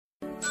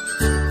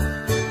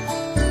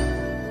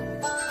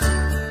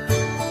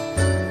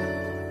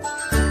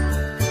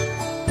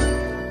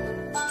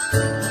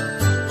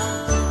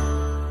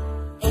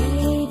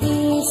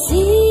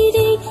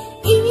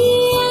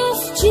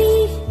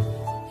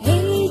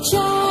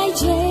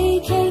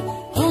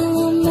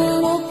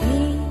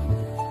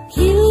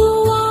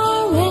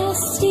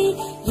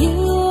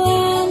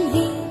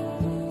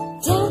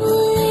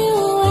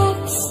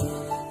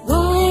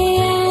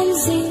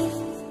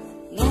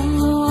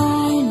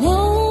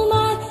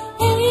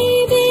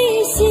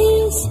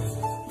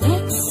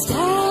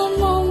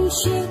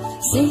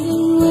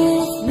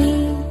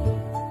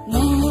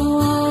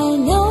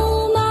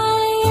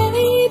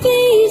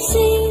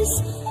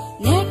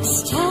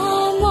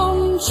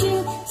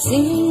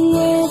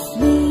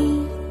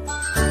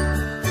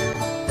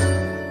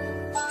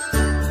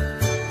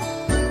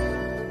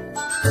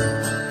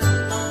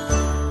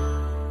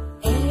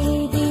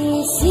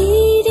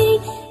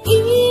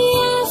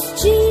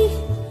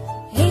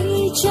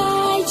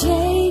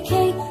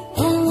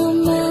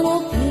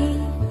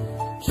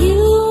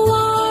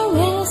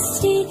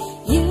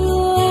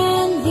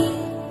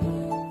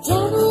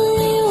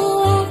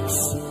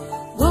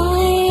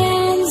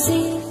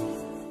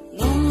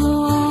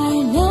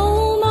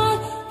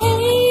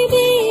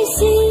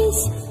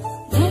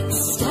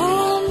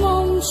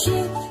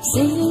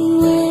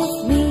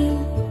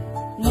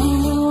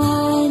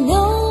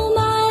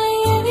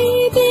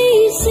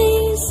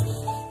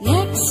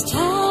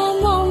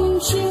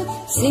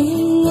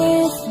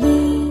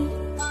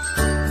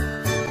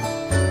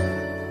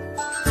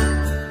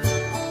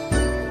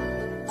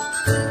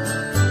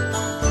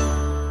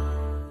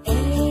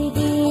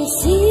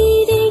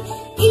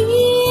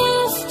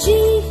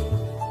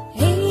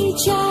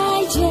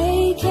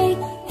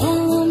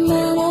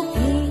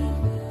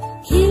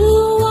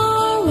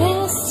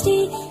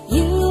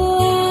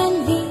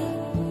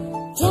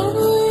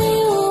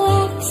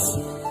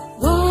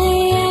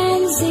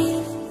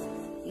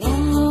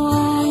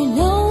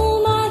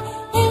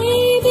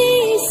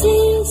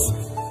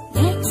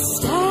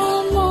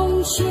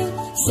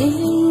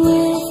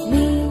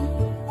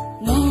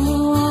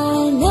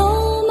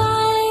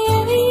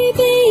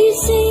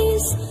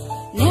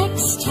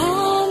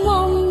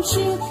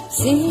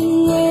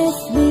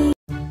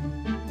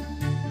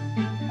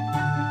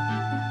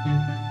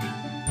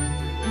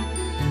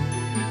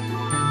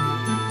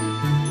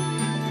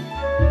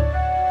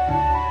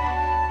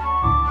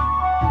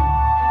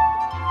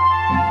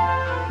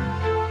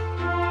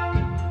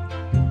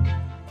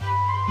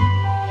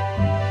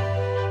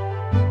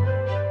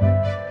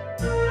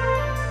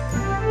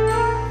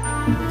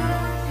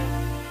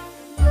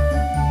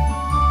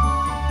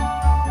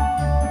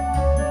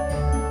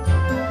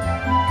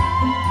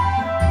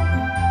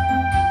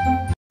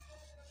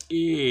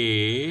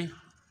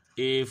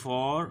A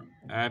for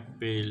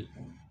apple.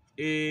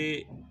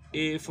 A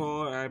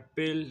for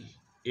apple.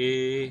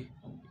 A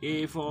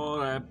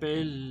for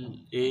apple.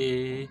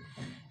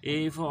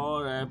 A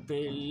for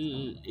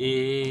apple.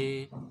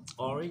 A.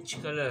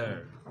 Orange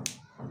color.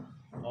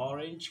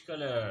 Orange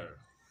color.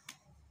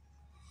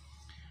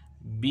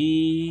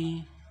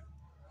 B.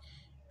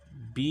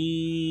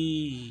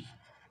 B.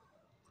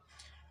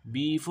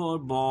 B for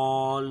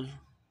ball.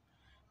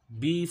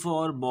 B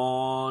for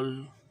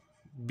ball.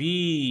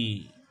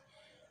 B.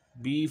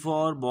 B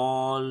for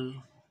ball.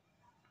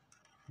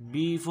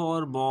 B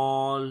for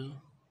ball.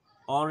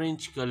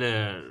 Orange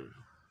color.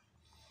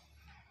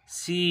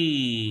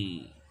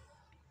 C.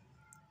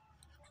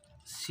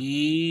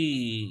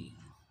 C.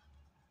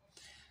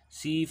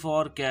 C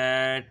for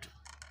cat.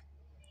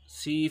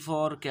 C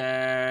for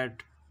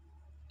cat.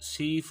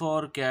 C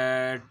for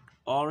cat.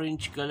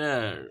 Orange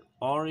color.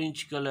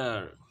 Orange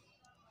color.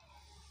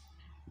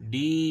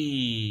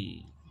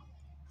 D.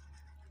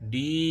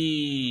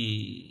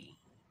 D.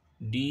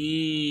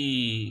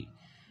 D.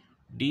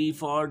 D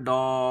for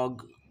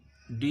dog.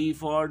 D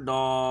for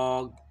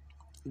dog.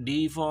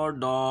 D for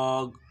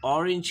dog.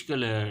 Orange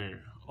color.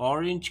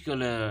 Orange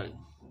color.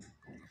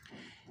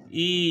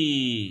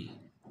 E.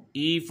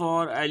 E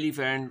for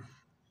elephant.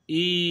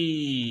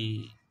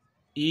 E.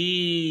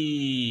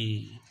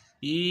 E.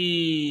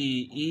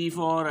 E. E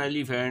for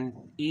elephant.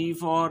 E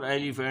for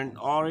elephant.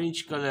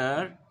 Orange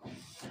color.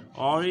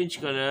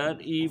 Orange color.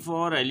 E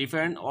for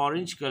elephant.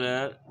 Orange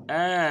color.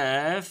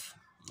 F.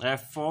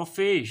 F for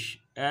fish.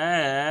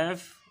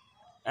 F.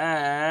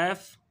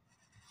 F.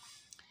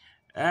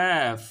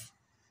 F.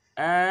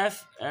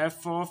 F. F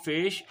for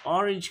fish.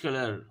 Orange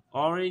color.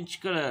 Orange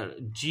color.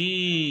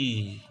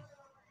 G.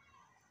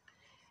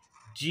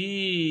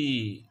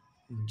 G.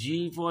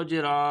 G for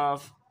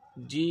giraffe.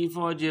 G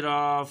for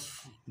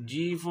giraffe.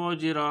 G for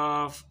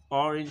giraffe.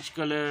 Orange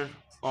color.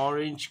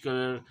 Orange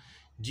color.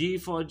 G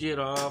for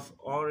giraffe.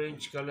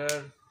 Orange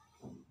color.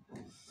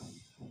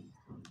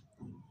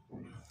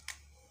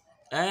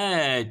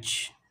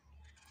 H.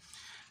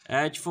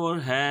 H for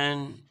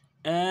hen.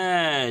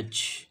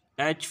 H.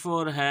 H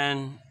for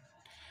hen.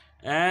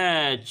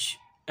 H.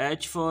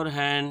 H for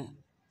hen.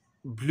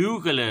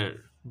 Blue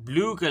color.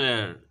 Blue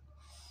color.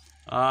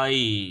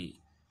 I.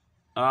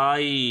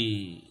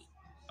 I.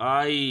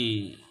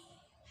 I.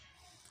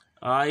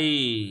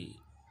 I.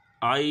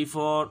 I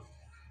for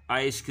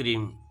ice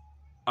cream.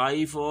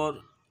 I for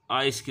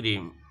ice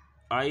cream.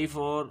 I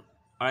for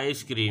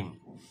ice cream.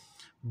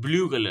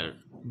 Blue color.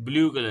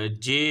 Blue color.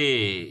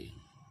 J.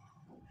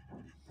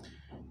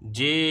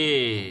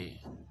 J.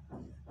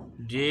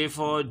 J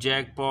for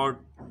jackpot.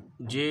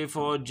 J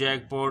for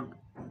jackpot.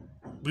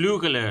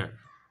 Blue color.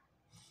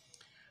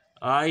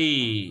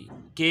 I.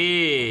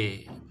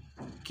 K.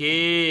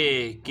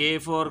 K. K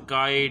for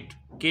kite.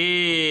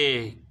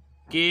 K.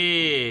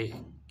 K.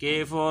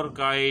 K for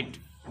kite.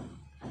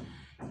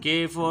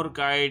 K for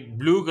kite.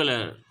 Blue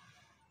color.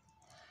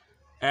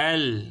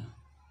 L.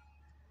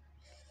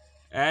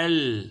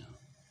 L.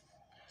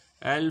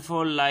 L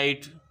for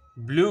light.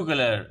 Blue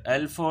color.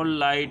 L for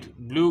light.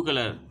 Blue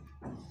color.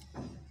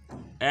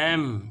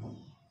 M.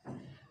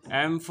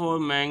 M for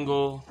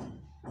mango.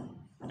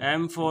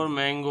 M for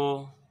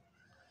mango.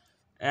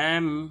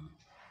 M.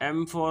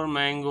 M for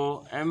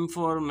mango. M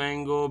for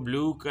mango.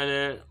 Blue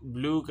color.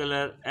 Blue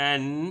color.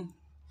 N.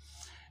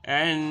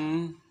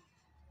 N.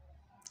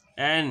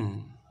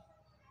 N.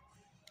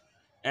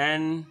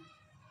 N.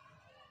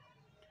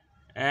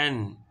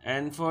 N.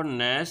 N for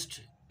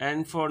nest.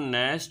 N for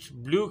nest.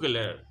 Blue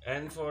color.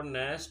 N for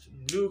nest.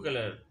 Blue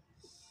color.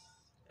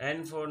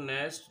 N for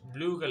nest.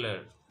 Blue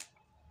color.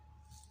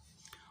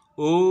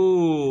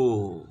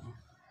 O.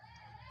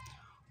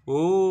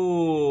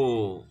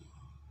 O.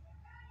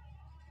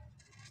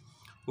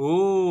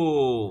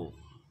 O.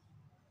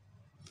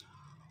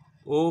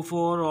 O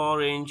for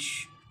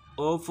orange.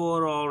 O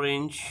for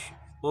orange.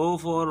 O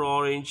for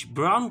orange.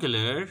 Brown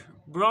color.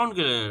 Brown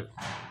color.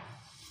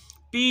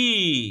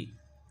 P.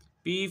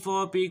 P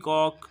for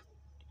peacock.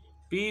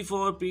 P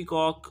for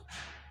peacock.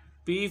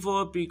 P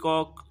for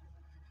peacock.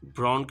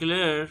 Brown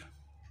color.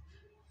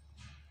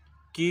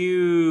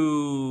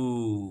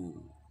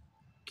 Q.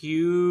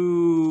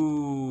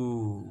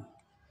 Q.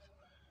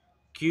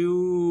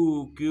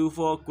 Q. Q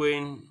for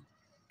queen.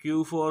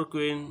 Q for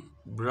queen.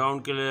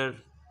 Brown color.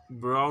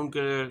 Brown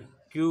color.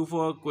 Q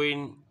for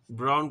queen.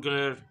 Brown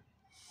color.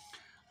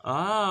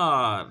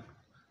 R.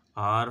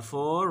 R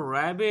for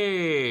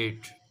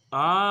rabbit.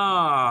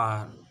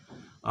 R.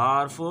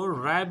 R for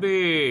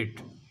rabbit.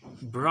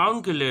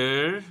 Brown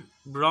color.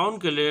 Brown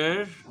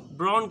color.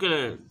 Brown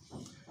color.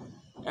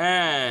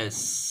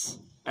 S.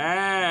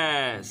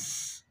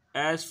 S.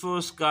 S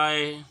for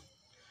sky.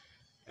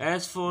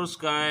 S for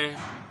sky.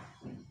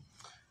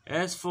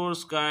 S for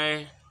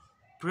sky.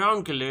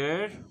 Brown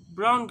color.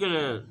 Brown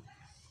color.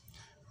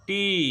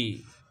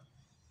 T.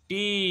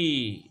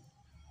 T.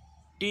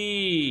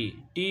 T.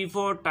 T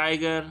for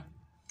tiger.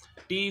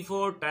 T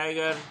for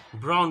tiger.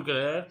 Brown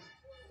color.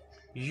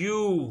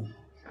 U.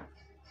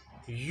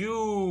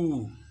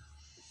 U.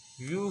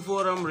 U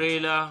for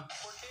umbrella.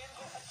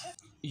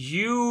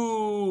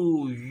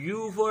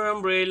 U for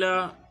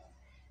umbrella.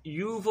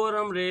 U for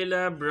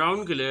umbrella,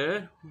 brown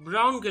color,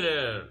 brown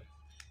color.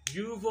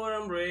 U for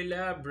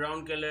umbrella,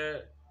 brown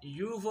color.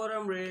 U for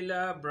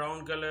umbrella,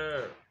 brown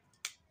color.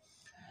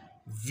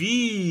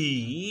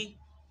 V.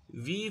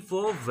 V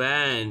for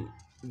van.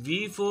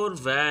 V for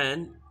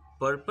van,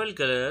 purple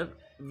color.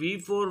 V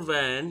for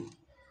van,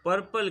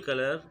 purple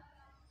color.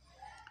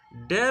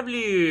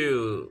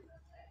 W.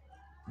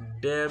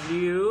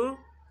 W.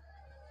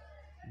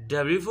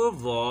 W for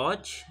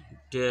watch.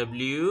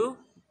 W.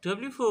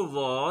 W for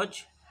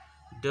watch.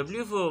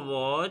 W for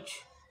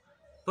watch.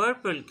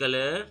 Purple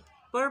color.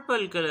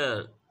 Purple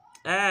color.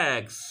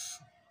 X.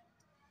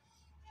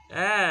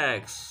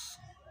 X.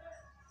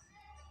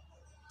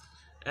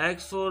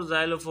 X for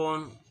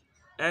xylophone.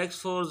 X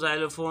for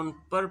xylophone.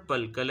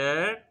 Purple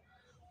color.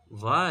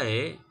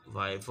 Y.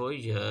 Y for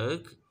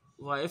yak.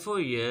 Y for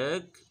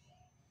yak.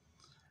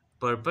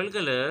 Purple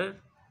color.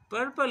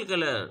 Purple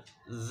color.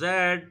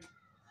 Z.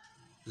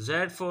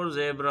 Z for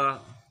zebra.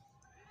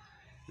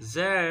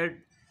 Z.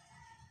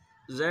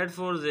 Z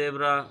for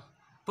zebra.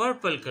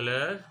 Purple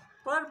color.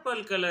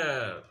 Purple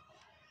color.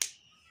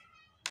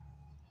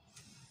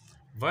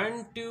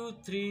 1 2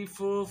 3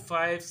 4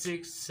 5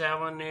 6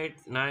 7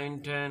 8 9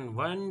 10.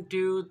 1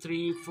 2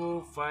 3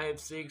 4 5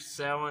 6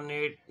 7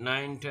 8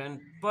 9 10.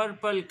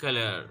 Purple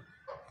color.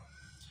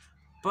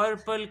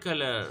 Purple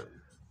color.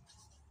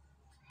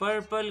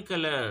 Purple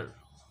color.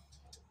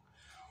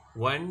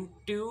 1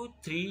 2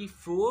 3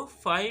 4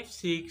 5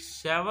 6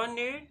 7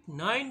 8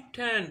 9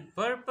 10.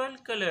 Purple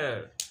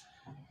color.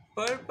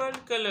 Purple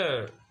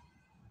color.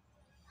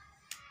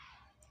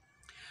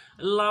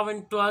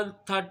 11 12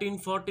 13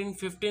 14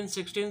 15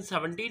 16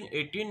 17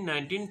 18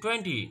 19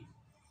 20.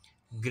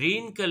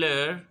 Green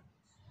color.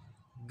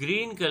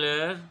 Green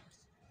color.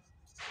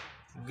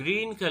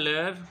 Green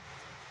color.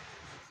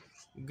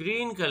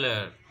 Green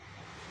color.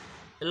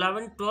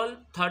 11 12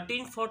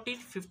 13 14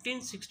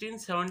 15 16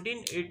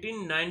 17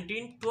 18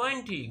 19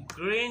 20.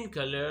 Green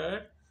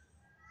color.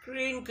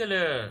 Green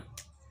color.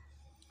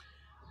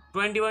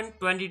 21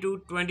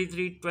 22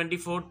 23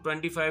 24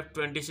 25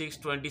 26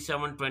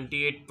 27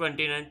 28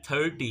 29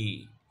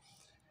 30.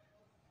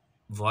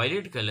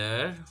 Violet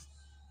color.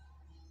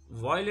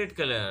 Violet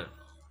color.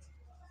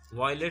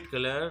 Violet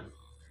color.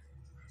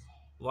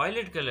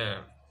 Violet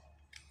color.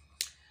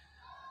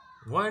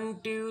 1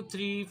 2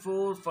 3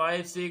 4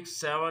 5 6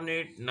 7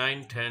 8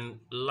 9 10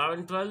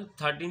 11 12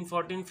 13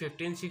 14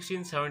 15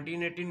 16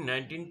 17 18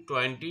 19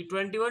 20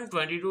 21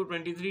 22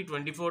 23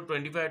 24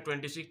 25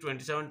 26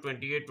 27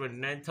 28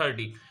 29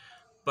 30.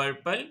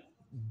 Purple,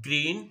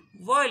 green,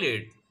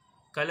 violet.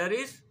 Color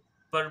is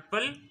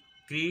purple,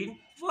 green,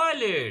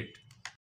 violet.